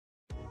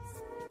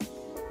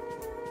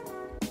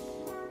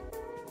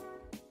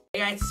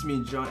guys, it's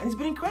me, John, and it's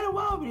been quite a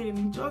while we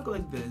didn't talk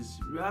like this,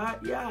 right?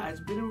 Yeah, it's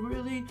been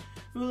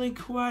really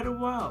quite a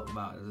while.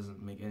 Wow, that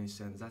doesn't make any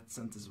sense. That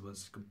sentence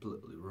was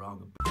completely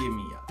wrong. Give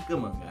me a hug.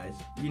 Come on, guys.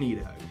 You need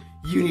a hug.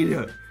 You need a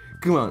hug.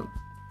 Come on.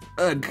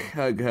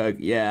 Hug.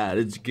 Yeah,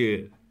 that's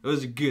good. It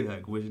was a good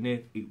hug, wasn't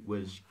it? It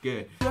was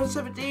good.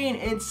 2017,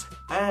 it's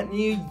a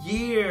new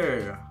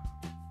year.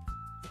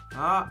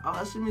 How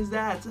awesome is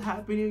that? A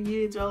happy new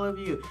year to all of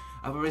you.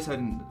 I've already said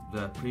in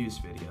the previous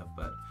video,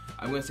 but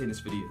I'm gonna say in this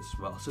video as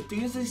well. So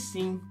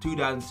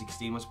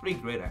 2016 was pretty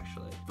great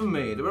actually. For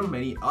me, there were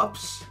many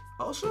ups,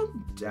 also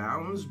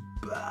downs,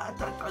 but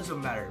that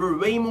doesn't matter. There were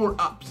way more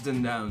ups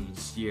than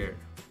downs here.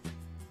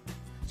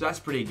 So that's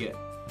pretty good.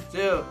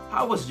 So,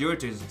 how was your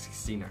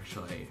 2016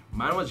 actually?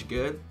 Mine was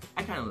good.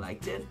 I kinda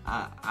liked it.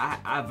 I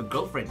have a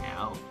girlfriend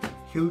now.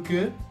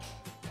 Hilke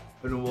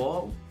on the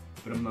wall.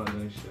 But I'm not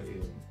gonna show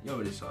you. You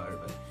already saw her,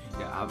 but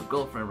yeah, I have a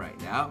girlfriend right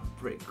now.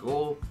 Pretty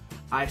cool.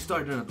 I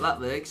started doing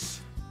athletics.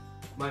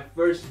 My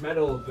first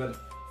medal, but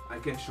I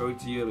can't show it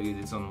to you because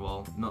it's on the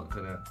wall. I'm not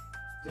gonna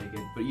take it,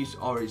 but you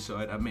already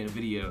saw it. I made a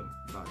video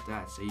about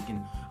that, so you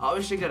can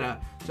always check that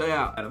out. So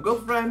yeah, I have a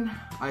girlfriend.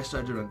 I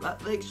started doing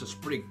athletics, so it's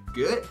pretty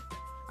good.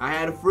 I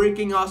had a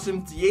freaking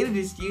awesome theater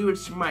this year,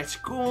 which is my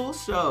school,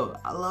 so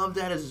I love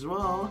that as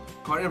well.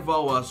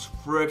 Carnival was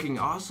freaking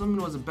awesome.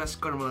 It was the best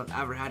carnival I've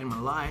ever had in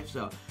my life,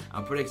 so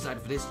I'm pretty excited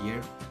for this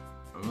year.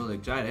 I'm really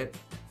excited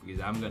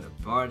because I'm gonna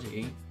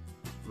party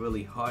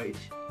really hard,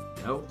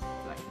 you know,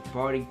 like the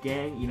party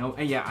gang, you know.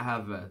 And yeah, I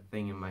have a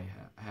thing in my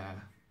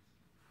hair,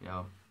 you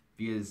know,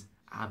 because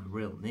I'm a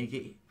real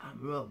nigga. I'm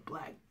a real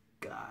black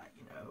guy,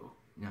 you know.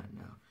 No.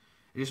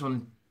 I just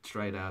want to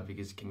try it out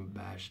because King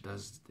Bash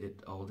does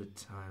it all the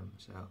time,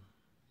 so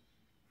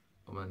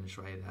I'm gonna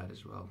try it out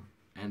as well,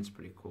 and it's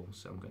pretty cool,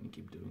 so I'm gonna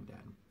keep doing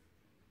that.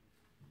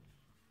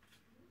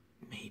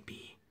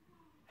 Maybe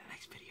the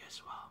next video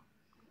as well,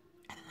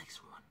 and the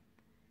next one,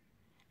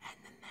 and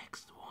the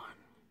next one,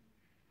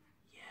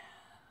 yeah.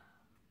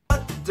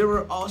 But there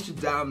were also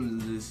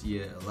downs this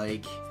year,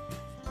 like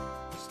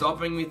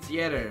stopping with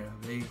theater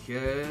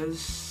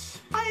because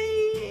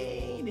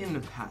I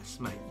didn't pass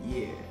my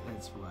year.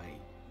 That's why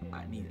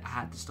I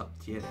had to stop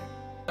theater.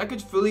 I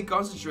could fully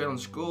concentrate on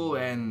school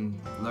and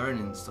learn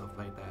and stuff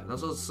like that.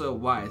 That's also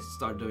why I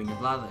started doing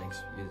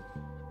athletics, because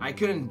I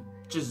couldn't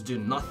just do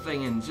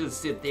nothing and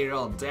just sit there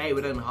all day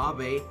without a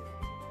hobby.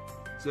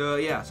 So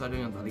yeah, I started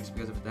doing athletics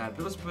because of that.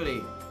 But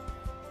it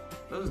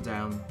was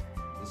down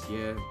this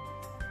year,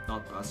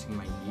 not passing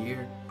my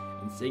year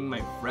and seeing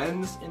my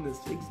friends in the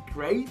 6th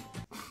grade.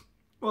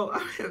 Well,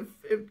 I'm in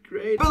 5th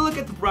grade. But look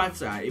at the bright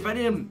side. If I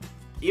didn't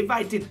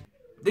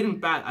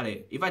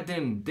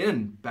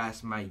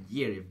pass my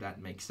year, if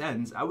that makes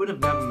sense, I would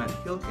have never met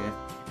Hilke,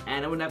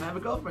 and I would never have a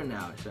girlfriend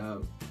now.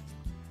 So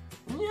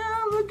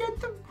yeah, look at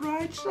the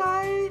bright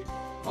side.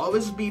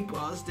 Always be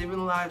positive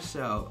in life.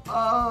 So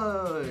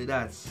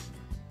that's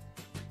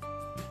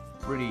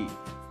pretty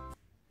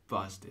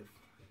positive.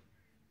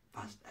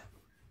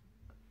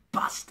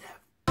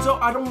 So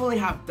I don't really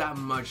have that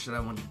much that I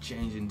want to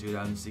change in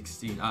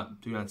 2017.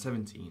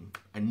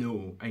 I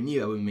knew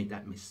I would make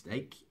that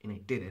mistake, and I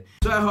did it.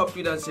 So I hope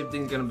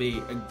 2017 is gonna be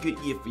a good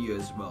year for you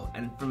as well.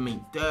 And for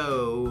me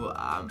though,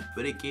 I'm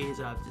pretty curious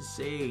how to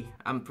see.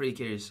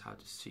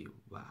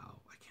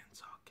 Wow, I can't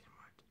talk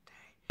anymore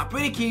today. I'm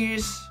pretty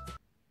curious.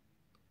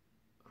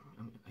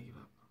 I give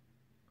up.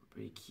 I'm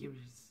pretty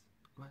curious.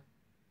 What?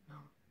 No.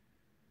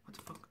 What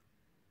the fuck?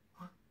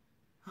 What?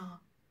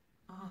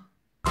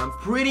 I'm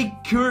pretty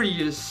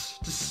curious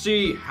to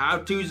see how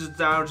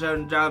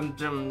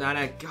 2017.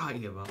 I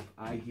give up.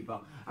 I give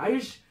up.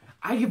 I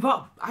give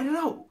up. I don't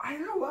know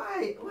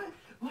why.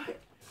 What?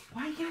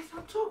 Why can't I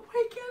stop talking?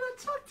 Why can't I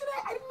talk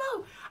today? I don't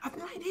know. I have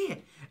no idea.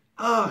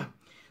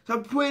 So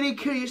I'm pretty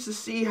curious to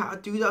see how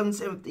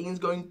 2017 is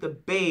going to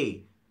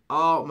be.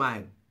 Oh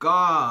my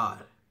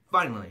god.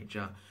 Finally,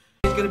 John.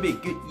 It's gonna be a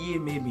good year,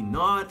 maybe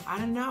not. I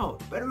don't know.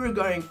 But we're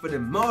going for the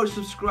most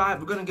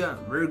subscribers.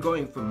 We're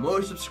going for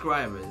more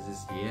subscribers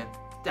this year.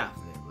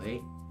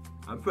 Definitely.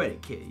 I'm pretty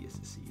curious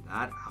to see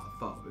that. How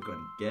far we're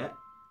gonna get.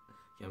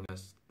 Okay,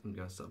 I'm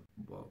gonna stop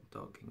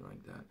talking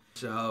like that.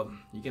 So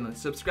you can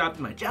subscribe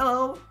to my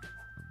channel.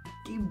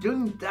 Keep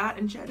doing that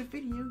and share the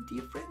video to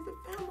your friends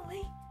and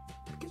family.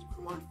 Because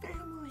we're one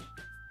family.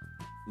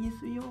 Yes,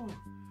 we are.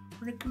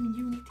 We're a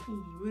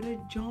community. We're the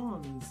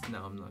Johns.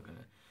 No, I'm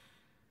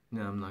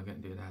not gonna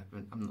do that,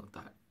 but I'm not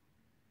that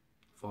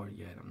far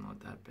yet. I'm not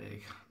that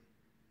big.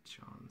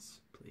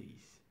 Johns,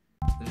 please.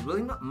 There's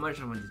really not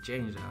much I want to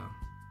change though.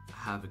 I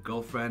have a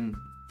girlfriend.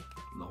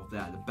 Love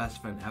that. The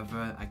best friend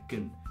ever. I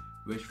couldn't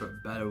wish for a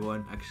better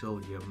one.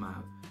 Actually, you're my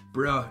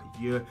bro.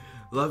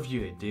 Love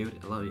you, dude.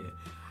 I love you.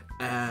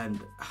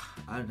 And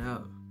I don't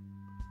know.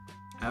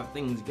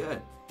 Everything's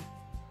good.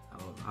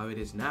 How it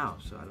is now.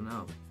 So I don't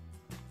know.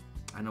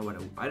 I don't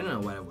know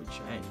what I would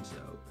change.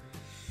 So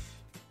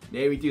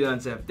maybe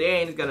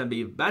 2017 is gonna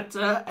be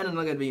better, and there's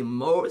gonna be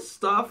more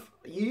stuff.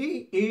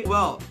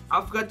 Well,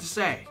 I forgot to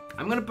say,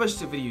 I'm gonna post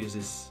 2 videos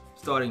this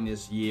starting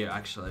this year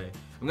actually.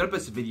 I'm gonna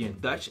post a video in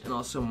Dutch and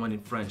also one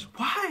in French.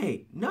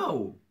 Why?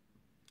 No,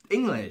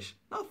 English,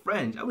 not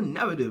French. I would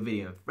never do a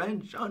video in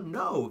French. Oh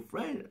no,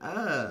 French.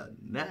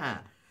 Nah.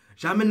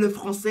 Jamais le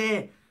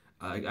français.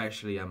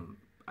 Actually,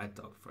 I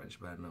talk French,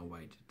 but I don't know why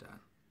I did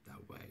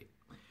that way.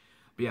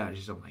 But yeah, I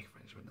just don't like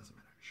French, but it doesn't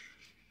matter.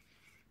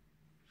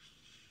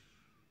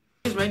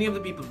 There's many of the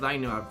people that I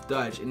know are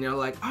Dutch, and they're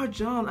like, "Oh,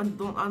 John, I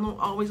don't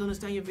always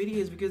understand your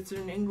videos because they're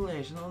in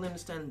English. I don't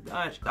understand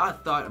Dutch." I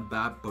thought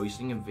about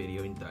posting a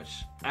video in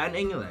Dutch and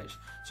English.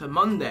 So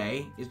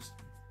Monday,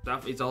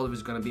 it's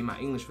always gonna be my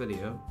English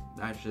video.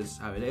 That's just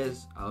how it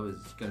is.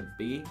 Always gonna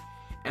be,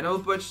 and I'll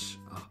push.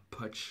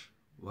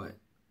 What?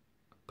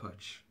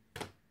 Push.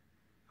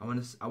 I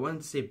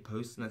want to say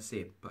post and I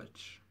say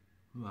putch.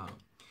 Wow.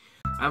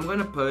 I'm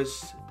gonna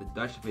post the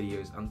Dutch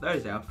videos on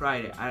Thursday or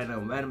Friday. I don't know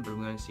when, but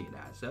I'm gonna see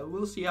that. So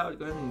we'll see how it's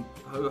going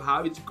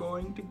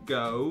to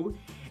go.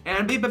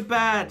 And be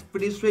prepared for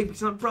this week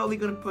because I'm probably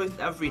gonna post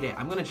every day.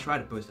 I'm gonna try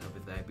to post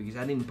every day because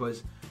I didn't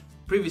post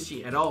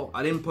previously at all.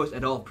 I didn't post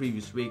at all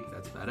previous week.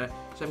 That's better.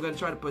 So I'm gonna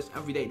try to post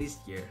every day this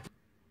year.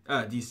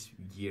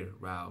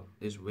 Wow,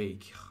 this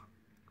week.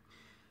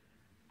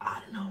 I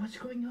don't know what's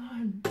going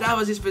on. That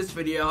was this first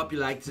video. I hope you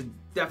liked it.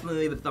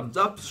 Definitely leave a thumbs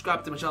up.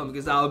 Subscribe to my channel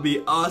because that would be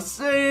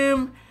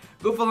awesome.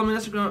 Go follow me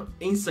on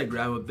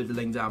Instagram. We'll put the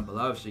link down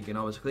below so you can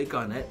always click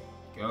on it.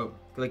 Go,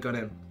 click on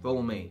it.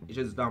 Follow me. It's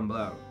just down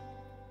below.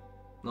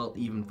 Not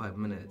even 5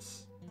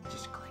 minutes.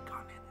 Just click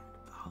on it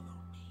and follow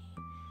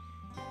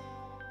me.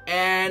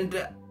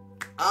 And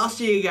I'll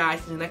see you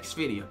guys in the next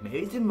video.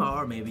 Maybe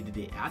tomorrow, maybe the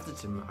day after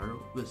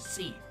tomorrow. We'll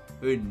see.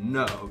 Who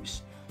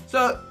knows?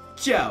 So,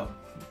 ciao.